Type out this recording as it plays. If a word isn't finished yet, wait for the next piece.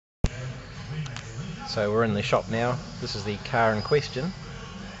So we're in the shop now. This is the car in question,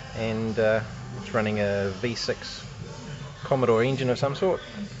 and it's running a V6 Commodore engine of some sort,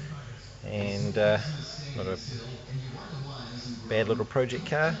 and not a bad little project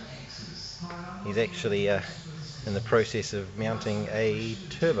car. He's actually in the process of mounting a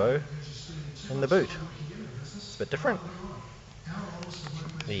turbo in the boot. It's a bit different.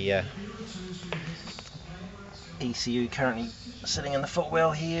 The ECU currently sitting in the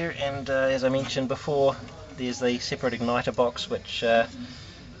footwell here, and as I mentioned before, there's the separate igniter box which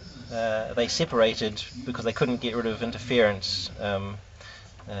they separated because they couldn't get rid of interference,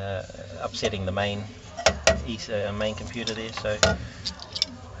 upsetting the main computer there.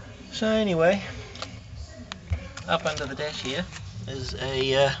 So anyway, up under the dash here is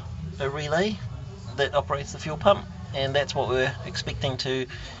a relay that operates the fuel pump, and that's what we're expecting to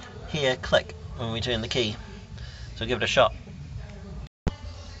hear click when we turn the key. So give it a shot.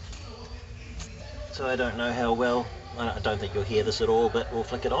 So I don't know how well, I don't think you'll hear this at all, but we'll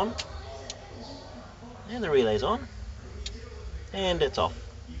flick it on, and the relay's on, and it's off.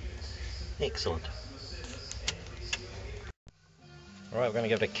 Excellent. Alright, we're going to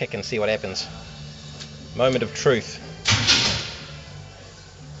give it a kick and see what happens. Moment of truth.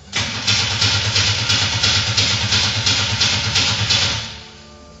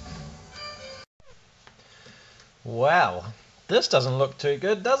 Wow, this doesn't look too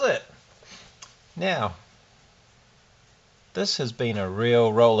good, does it? Now, this has been a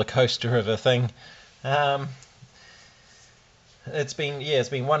real roller coaster of a thing. It's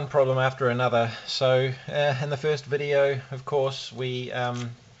been one problem after another. So in the first video, of course, we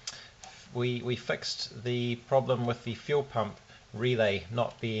fixed the problem with the fuel pump relay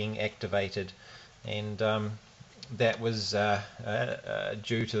not being activated, and that was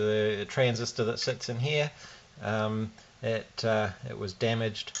due to the transistor that sits in here. It was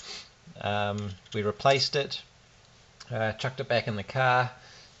damaged. We replaced it, chucked it back in the car,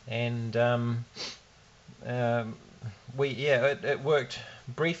 and it worked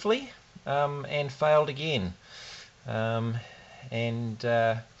briefly, and failed again, and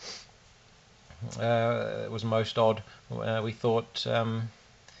it was most odd. We thought, and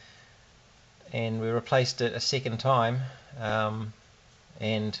we replaced it a second time,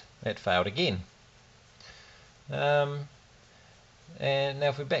 and it failed again. And now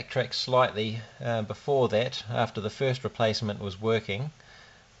if we backtrack slightly, before that, after the first replacement was working,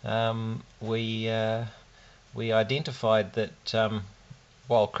 we identified that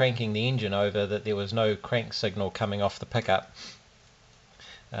while cranking the engine over, that there was no crank signal coming off the pickup,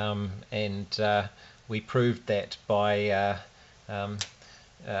 and we proved that by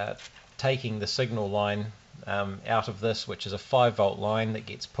taking the signal line out of this, which is a 5-volt line that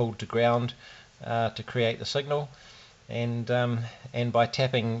gets pulled to ground to create the signal, and by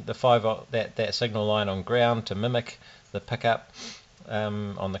tapping the 5-volt that signal line on ground to mimic the pickup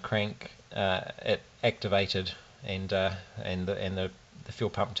on the crank, it activated, and the fuel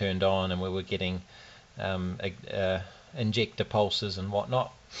pump turned on, and we were getting injector pulses and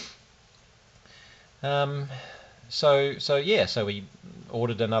whatnot. So we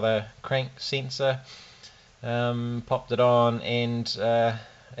ordered another crank sensor, popped it on, and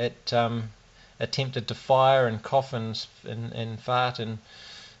it attempted to fire and cough and fart, and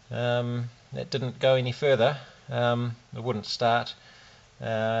it didn't go any further. It wouldn't start,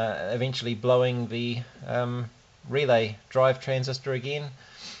 eventually blowing the relay drive transistor again.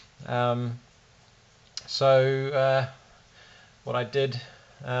 So what I did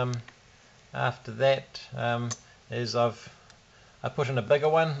after that is I put in a bigger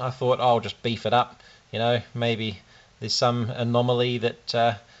one. I thought, oh, I'll just beef it up, maybe there's some anomaly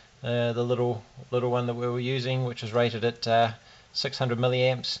that the little one that we were using, which was rated at 600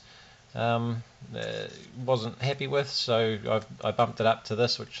 milliamps, wasn't happy with, so I bumped it up to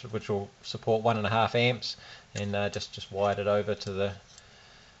this, which will support 1.5 amps, and just wired it over to the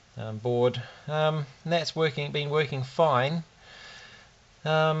board, and that's been working fine.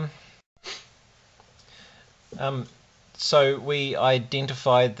 So we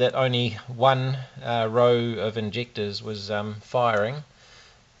identified that only one row of injectors was firing.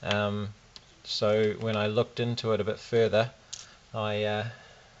 So when I looked into it a bit further, I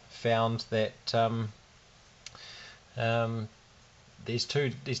found that these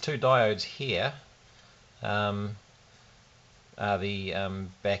two diodes here are the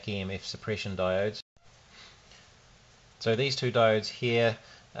back EMF suppression diodes. So these two diodes here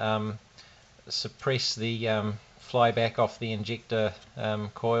suppress the flyback off the injector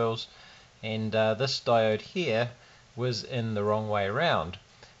coils, and this diode here was in the wrong way around.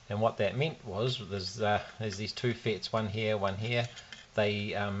 And what that meant was there's these two FETs, one here, one here.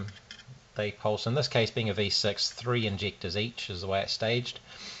 They they pulse, in this case being a V6, 3 injectors each is the way it's staged.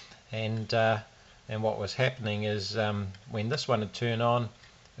 And what was happening is when this one would turn on,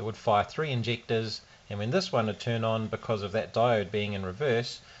 it would fire 3 injectors, and when this one would turn on, because of that diode being in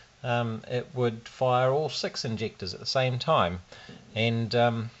reverse, it would fire all 6 injectors at the same time. And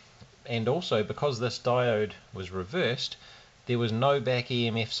also, because this diode was reversed, there was no back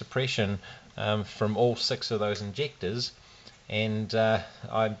EMF suppression from all 6 of those injectors. And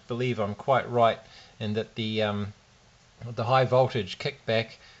I believe I'm quite right in that the high voltage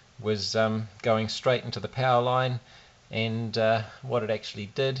kickback was going straight into the power line, and what it actually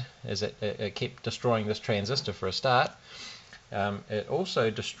did is it kept destroying this transistor for a start. It also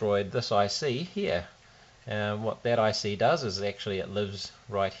destroyed this IC here. What that IC does is actually it lives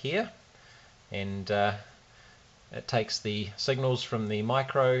right here, and it takes the signals from the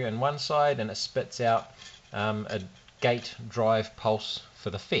micro in one side and it spits out a gate drive pulse for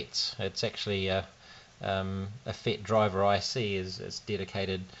the FETs. It's actually a FET driver IC is it's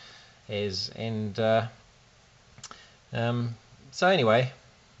dedicated as, and so anyway,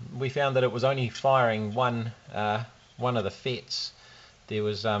 we found that it was only firing one of the FETs. There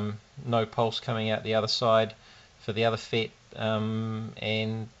was no pulse coming out the other side for the other FET,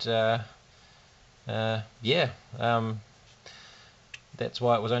 yeah, that's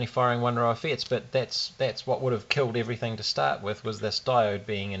why it was only firing one row of FETs. But that's what would have killed everything to start with, was this diode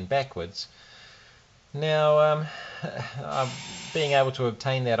being in backwards. Now, being able to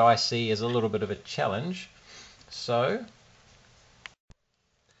obtain that IC is a little bit of a challenge. So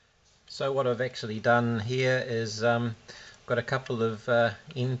what I've actually done here is got a couple of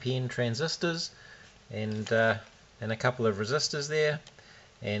NPN transistors and a couple of resistors there,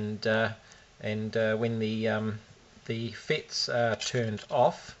 and when the FETs are turned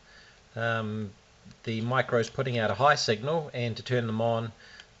off, the micro's putting out a high signal, and to turn them on,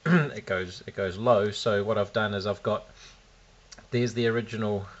 it goes low. So what I've done is there's the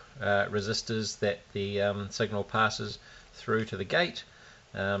original resistors that the signal passes through to the gate.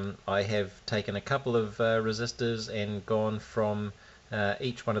 I have taken a couple of resistors and gone from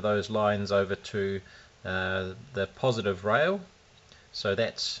each one of those lines over to the positive rail. So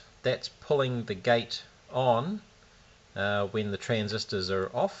that's pulling the gate on when the transistors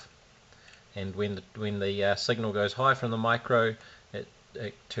are off, and when the signal goes high from the micro,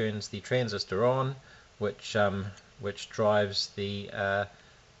 it turns the transistor on, which drives the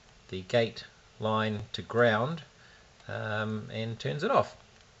gate line to ground, and turns it off.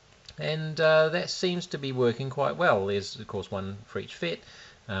 And that seems to be working quite well. There's of course one for each FET.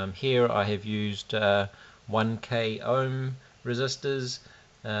 Here I have used 1k ohm resistors,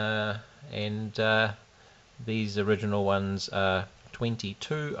 and these original ones are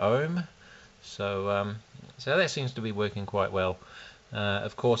 22 ohm. So that seems to be working quite well.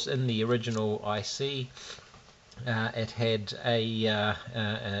 Of course, in the original IC, it had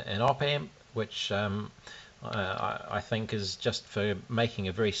an op amp, which I think is just for making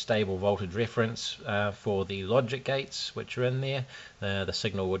a very stable voltage reference for the logic gates which are in there. The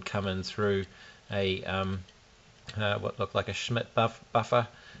signal would come in through a what looked like a Schmidt buffer,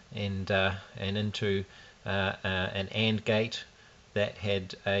 and into an AND gate that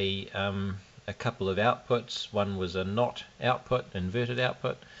had a couple of outputs. One was a NOT output, inverted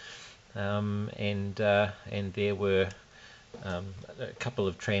output, and there were a couple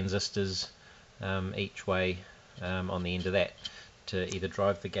of transistors each way on the end of that to either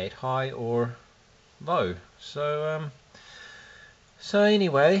drive the gate high or low. So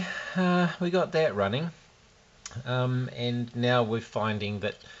anyway, we got that running, and now we're finding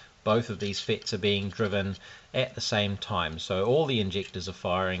that both of these FETs are being driven at the same time. So all the injectors are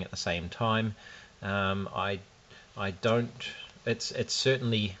firing at the same time. I don't. It's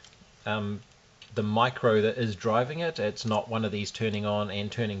certainly the micro that is driving it. It's not one of these turning on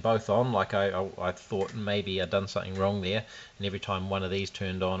and turning both on, like I thought maybe I'd done something wrong there, and every time one of these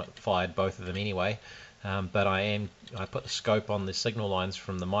turned on, it fired both of them anyway. But I put the scope on the signal lines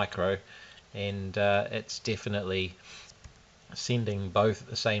from the micro, and it's definitely sending both at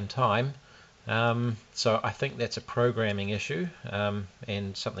the same time. So I think that's a programming issue,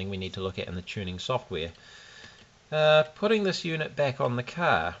 and something we need to look at in the tuning software. Putting this unit back on the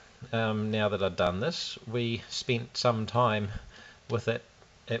car. Now that I've done this, we spent some time with it.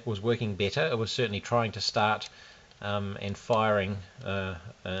 It was working better. It was certainly trying to start and firing,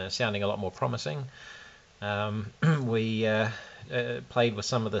 sounding a lot more promising. We played with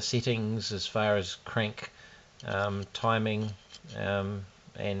some of the settings as far as crank timing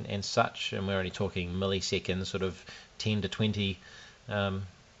and such, and we're only talking milliseconds, sort of 10 to 20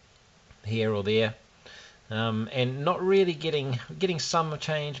 here or there. and not really getting some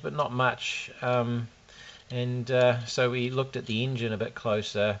change, but not much. So we looked at the engine a bit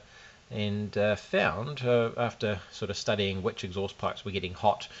closer, and found, after sort of studying which exhaust pipes were getting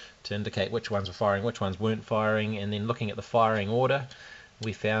hot to indicate which ones were firing, which ones weren't firing, and then looking at the firing order,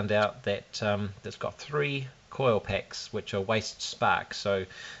 we found out that it's got 3 coil packs which are waste spark. So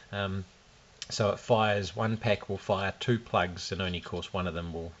it fires, one pack will fire 2 plugs, and only of course one of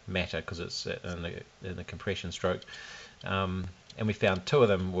them will matter because it's in the compression stroke. And we found 2 of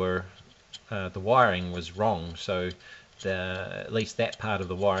them were the wiring was wrong, so at least that part of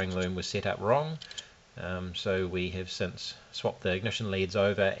the wiring loom was set up wrong. So we have since swapped the ignition leads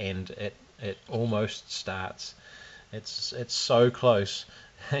over, and it almost starts. It's so close.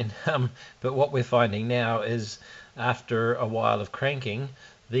 And but what we're finding now is, after a while of cranking,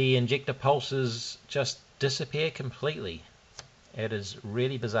 the injector pulses just disappear completely. It is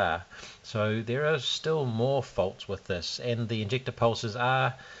really bizarre. So there are still more faults with this, and the injector pulses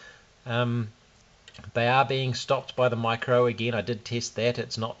are they are being stopped by the micro. Again, I did test that.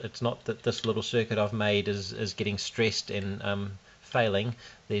 It's not that this little circuit I've made is getting stressed and failing.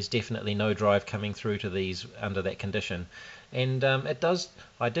 There's definitely no drive coming through to these under that condition. And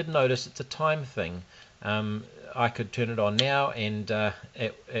I did notice it's a time thing. I could turn it on now, and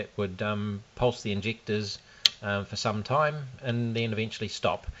it would pulse the injectors for some time and then eventually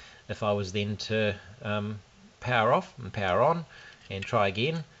stop. If I was then to power off and power on and try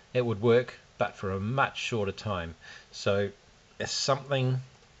again, it would work, but for a much shorter time. So something's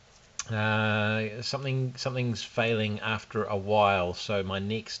failing after a while. So my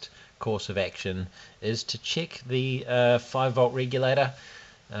next course of action is to check the 5-volt regulator.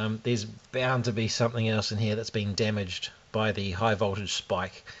 There's bound to be something else in here that's been damaged by the high voltage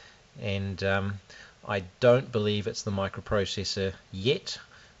spike, and I don't believe it's the microprocessor yet.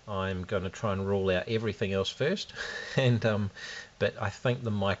 I'm going to try and rule out everything else first, but I think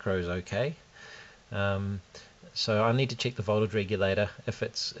the micro's okay. So I need to check the voltage regulator. If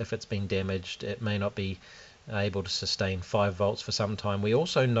it's been damaged, it may not be able to sustain 5 volts for some time. We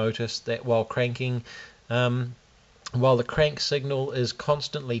also noticed that while cranking, while the crank signal is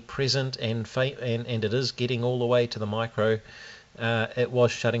constantly present and it is getting all the way to the micro, it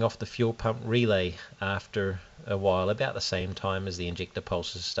was shutting off the fuel pump relay after a while, about the same time as the injector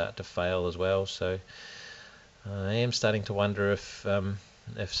pulses start to fail as well. So I am starting to wonder if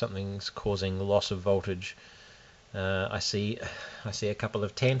something's causing loss of voltage. I see a couple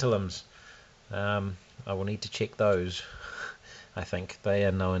of tantalums. I will need to check those. I think they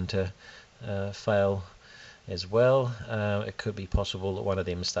are known to fail as well. It could be possible that one of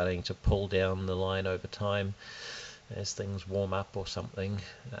them is starting to pull down the line over time as things warm up or something.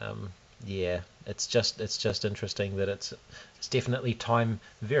 Yeah, it's just interesting that it's definitely time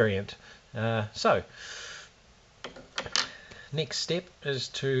variant. So next step is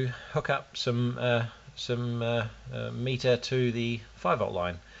to hook up some meter to the 5-volt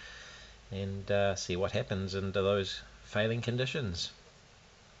line and see what happens under those failing conditions.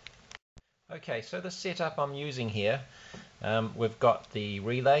 Okay, so the setup I'm using here, we've got the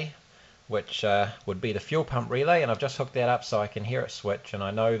relay, which would be the fuel pump relay, and I've just hooked that up so I can hear it switch, and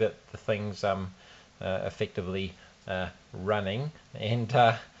I know that the thing's effectively running. And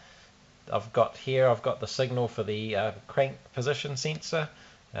I've got the signal for the crank position sensor.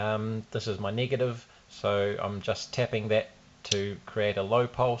 This is my negative, so I'm just tapping that to create a low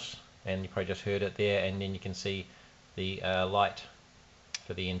pulse, and you probably just heard it there, and then you can see the light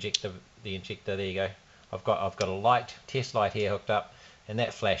for the injector. There you go. I've got a light, test light here hooked up, and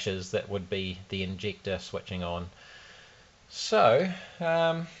that flashes. That would be the injector switching on. So,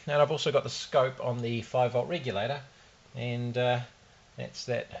 and I've also got the scope on the 5-volt regulator, and that's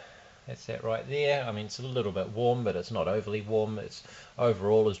that right there. I mean, it's a little bit warm, but it's not overly warm. It's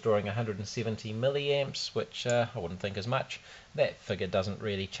overall is drawing 170 milliamps, which I wouldn't think is much. That figure doesn't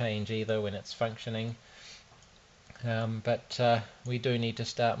really change either when it's functioning. But we do need to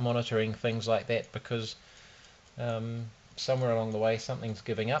start monitoring things like that, because somewhere along the way something's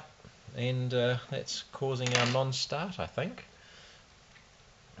giving up, and that's causing our non-start, I think.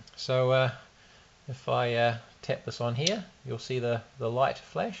 So if I tap this on here, you'll see the light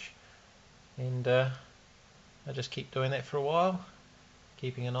flash, and I just keep doing that for a while,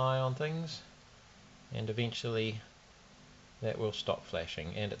 keeping an eye on things, and eventually that will stop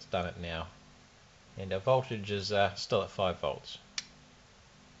flashing, and it's done it now. And our voltage is still at 5 volts.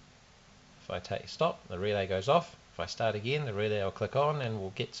 If I take stop, the relay goes off. If I start again, the relay will click on, and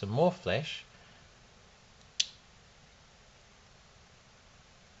we'll get some more flash.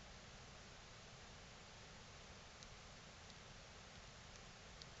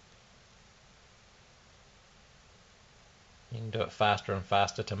 do it faster and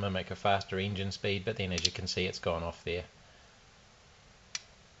faster to mimic a faster engine speed, but then as you can see it's gone off there.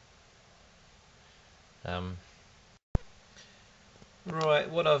 Right,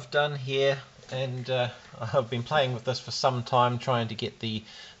 what I've done here, and I've been playing with this for some time, trying to get the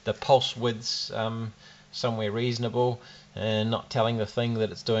pulse widths somewhere reasonable, and not telling the thing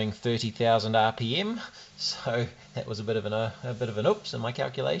that it's doing 30,000 RPM. So that was a bit of an oops in my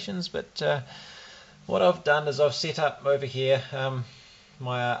calculations. But what I've done is I've set up over here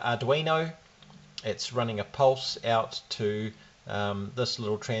my Arduino. It's running a pulse out to this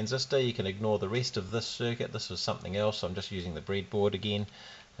little transistor. You can ignore the rest of this circuit. This is something else. I'm just using the breadboard again.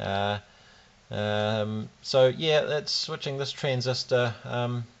 So yeah, that's switching this transistor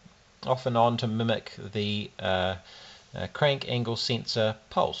off and on to mimic the crank angle sensor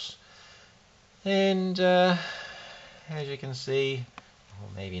pulse. And as you can see, or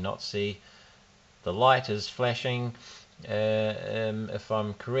maybe not see, the light is flashing. If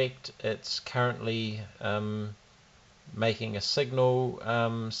I'm correct, it's currently making a signal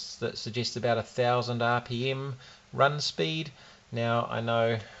that suggests about 1000 RPM run speed. Now I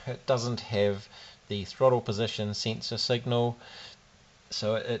know it doesn't have the throttle position sensor signal,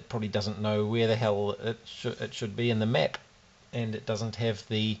 so it probably doesn't know where the hell it should be in the map, and it doesn't have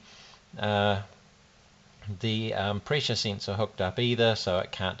the pressure sensor hooked up either, so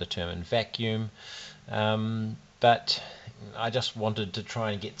it can't determine vacuum. But I just wanted to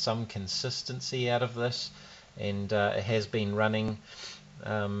try and get some consistency out of this, and it has been running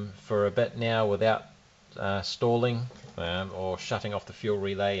for a bit now without stalling or shutting off the fuel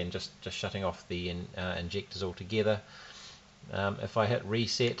relay and just shutting off the injectors altogether. If I hit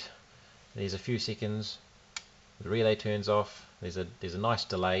reset, there's a few seconds, the relay turns off, there's a nice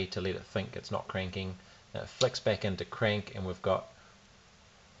delay to let it think it's not cranking. It flicks back into crank, and we've got,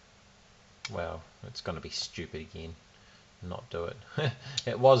 well, it's going to be stupid again, not do it.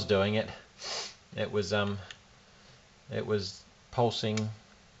 It was doing it. It was pulsing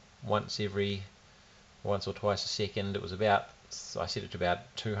once or twice a second. It was about, I set it to about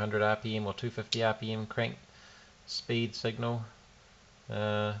 200 RPM or 250 RPM crank speed signal.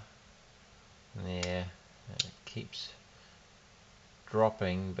 Yeah, it keeps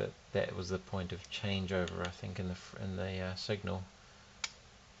dropping, but that was the point of changeover, I think, in the signal.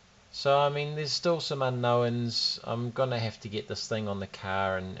 So I mean, there's still some unknowns. I'm gonna have to get this thing on the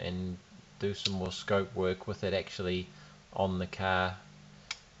car and do some more scope work with it actually on the car,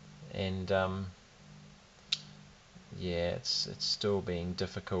 and yeah, it's still being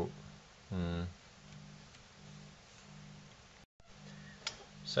difficult.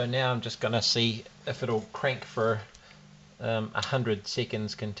 So now I'm just gonna see if it'll crank for 100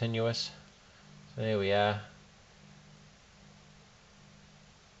 seconds continuous. So there we are.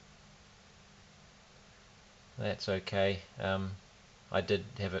 That's okay. I did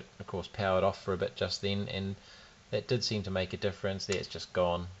have it, of course, powered off for a bit just then, and that did seem to make a difference. There, it's just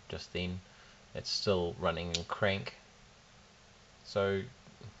gone just then. It's still running in crank. So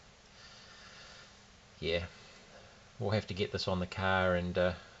yeah, we'll have to get this on the car and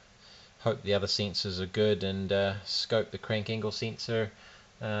hope the other sensors are good, and scope the crank angle sensor,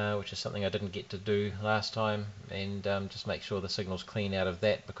 which is something I didn't get to do last time, and just make sure the signal's clean out of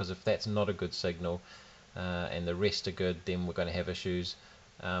that, because if that's not a good signal and the rest are good, then we're going to have issues.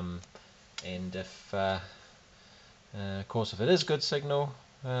 And if of course if it is good signal,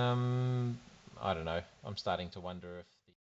 I don't know, I'm starting to wonder if